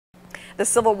The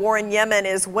civil war in Yemen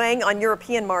is weighing on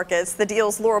European markets. The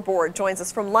deal's Laura Board joins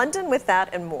us from London with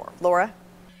that and more. Laura?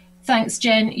 Thanks,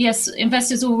 Jen. Yes,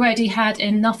 investors already had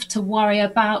enough to worry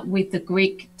about with the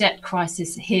Greek debt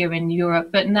crisis here in Europe,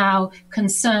 but now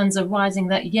concerns are rising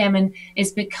that Yemen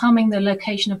is becoming the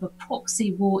location of a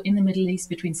proxy war in the Middle East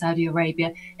between Saudi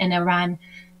Arabia and Iran.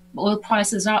 Oil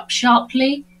prices are up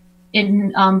sharply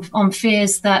on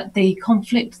fears that the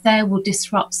conflict there will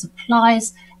disrupt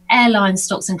supplies. Airline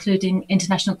stocks, including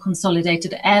International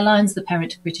Consolidated Airlines, the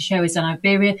parent of British Airways and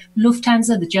Iberia,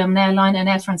 Lufthansa, the German airline, and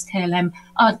Air France-KLM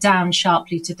are down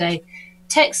sharply today.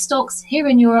 Tech stocks here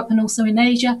in Europe and also in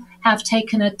Asia have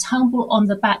taken a tumble on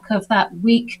the back of that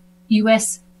weak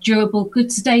U.S. durable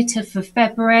goods data for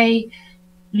February.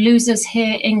 Losers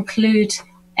here include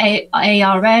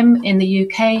ARM in the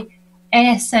UK,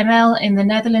 ASML in the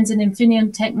Netherlands, and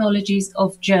Infineon Technologies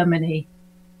of Germany.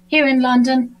 Here in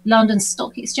London, London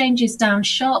Stock Exchange is down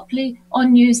sharply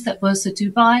on news that Borse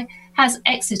Dubai has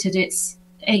exited its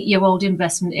 8-year-old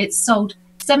investment. It's sold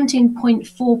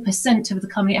 17.4% of the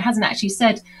company. It hasn't actually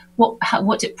said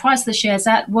what it priced the shares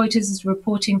at. Reuters is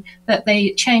reporting that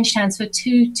they changed hands for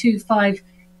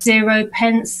 2,250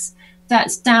 pence.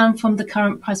 That's down from the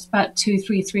current price of about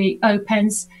 2,330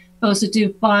 pence. Borse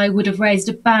Dubai would have raised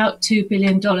about $2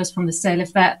 billion from the sale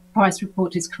if that price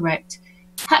report is correct.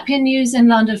 Happier news in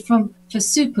London for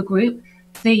SuperGroup,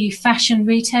 the fashion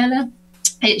retailer.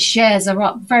 Its shares are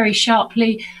up very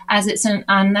sharply as it's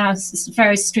announced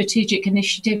various strategic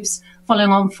initiatives following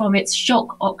on from its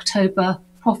shock October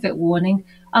profit warning.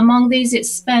 Among these,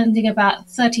 it's spending about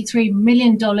 $33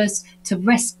 million to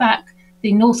wrest back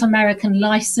the North American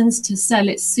license to sell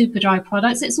its SuperDry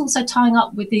products. It's also tying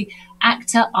up with the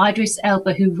actor Idris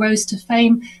Elba, who rose to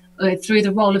fame through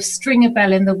the role of Stringer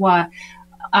Bell in The Wire.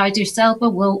 Idris Elba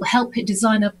will help it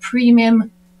design a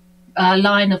premium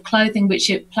line of clothing which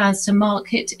it plans to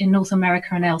market in North America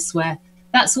and elsewhere.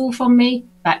 That's all from me.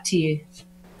 Back to you.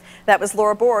 That was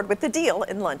Laura Board with The Deal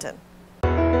in London.